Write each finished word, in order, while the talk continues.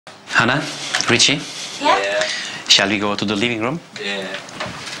Hannah, Richie? Yeah. Shall we go to the living room? Yeah.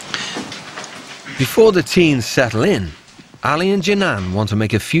 Before the teens settle in, Ali and Janan want to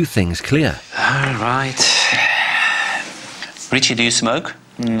make a few things clear. All right. Richie, do you smoke?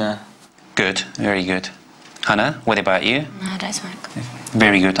 No. Good, very good. Hannah, what about you? No, I don't smoke.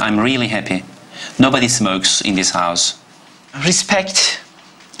 Very good, I'm really happy. Nobody smokes in this house. Respect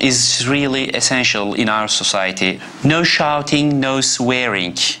is really essential in our society. No shouting, no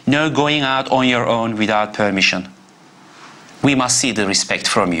swearing, no going out on your own without permission. We must see the respect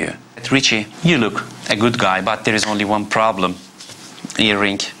from you. Richie, you look a good guy, but there is only one problem.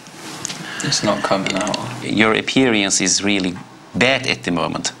 Earring. It's not coming out. Your appearance is really bad at the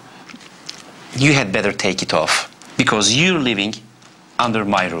moment. You had better take it off, because you're living under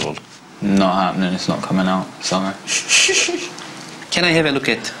my rule. Not happening, it's not coming out. Sorry. Can I have a look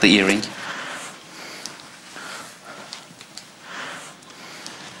at the earring?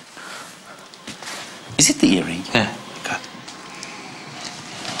 Is it the earring? Yeah. God.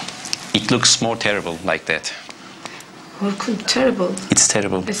 It looks more terrible like that. Oh, terrible. It's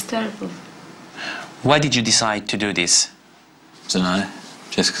terrible. It's terrible. Why did you decide to do this? Dunno.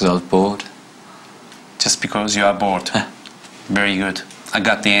 Just because I was bored. Just because you are bored? Very good. I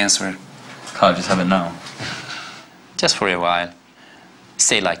got the answer. Can't just have it now. Just for a while.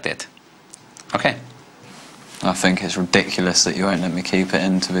 Stay like that. Okay? I think it's ridiculous that you won't let me keep it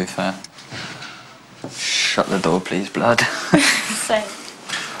in, to be fair. Shut the door, please, blood. So,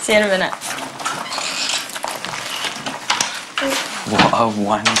 see you in a minute. What a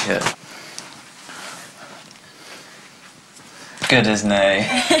wanker. Good as nay.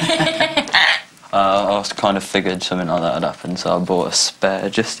 I kind of figured something like that would happen, so I bought a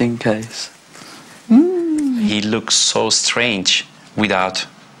spare just in case. He looks so strange without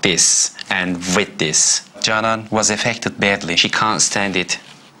this and with this. Janan was affected badly. She can't stand it.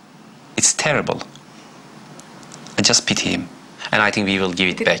 It's terrible. I just pity him. And I think we will give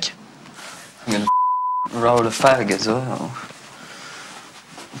it back. I'm gonna roll a fag as well.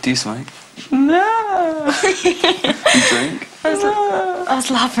 Do you smoke? No! You drink? I was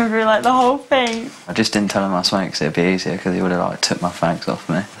laughing through like the whole thing. I just didn't tell him I smoked because it'd be easier because he would have like took my fags off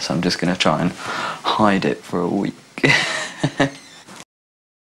me. So I'm just gonna try and hide it for a week.